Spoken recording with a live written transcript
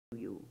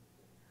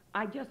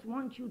I just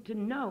want you to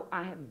know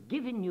I have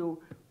given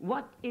you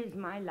what is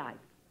my life.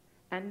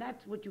 And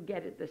that's what you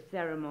get at the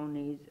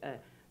ceremonies.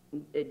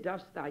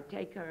 Dost thou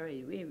take her,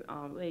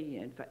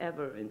 and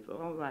forever, and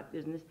for all that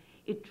business.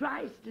 It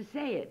tries to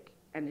say it,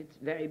 and it's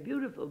very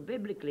beautiful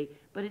biblically,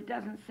 but it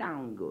doesn't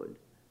sound good,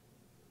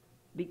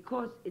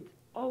 because it's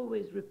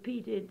always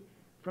repeated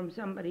from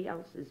somebody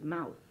else's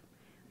mouth.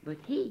 But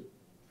he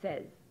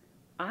says,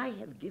 I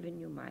have given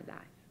you my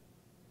life.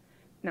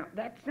 Now,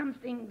 that's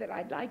something that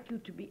I'd like you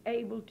to be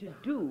able to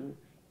do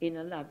in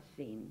a love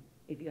scene,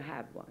 if you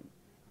have one,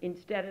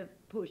 instead of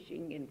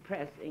pushing and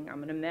pressing,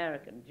 I'm an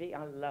American, gee,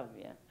 I love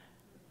you.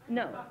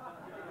 No.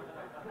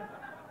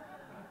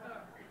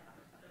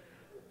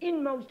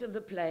 In most of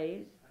the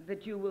plays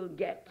that you will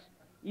get,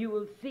 you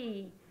will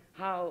see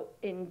how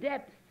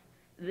in-depth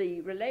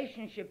the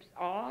relationships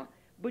are,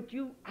 but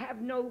you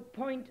have no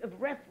point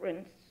of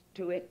reference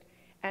to it.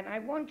 And I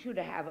want you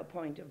to have a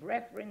point of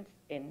reference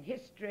in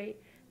history,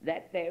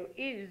 that there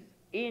is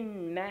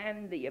in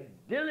man the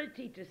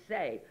ability to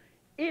say,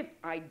 if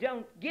I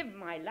don't give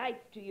my life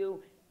to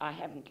you, I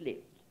haven't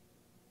lived.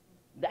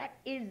 That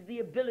is the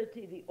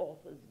ability the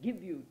authors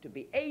give you to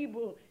be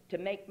able to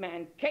make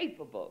man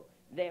capable,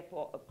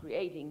 therefore, of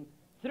creating,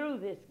 through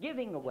this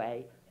giving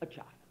away, a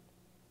child.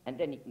 And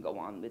then he can go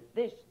on with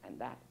this and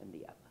that and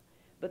the other.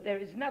 But there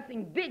is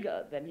nothing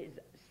bigger than his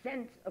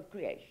sense of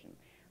creation.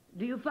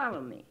 Do you follow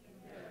me?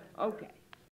 Okay.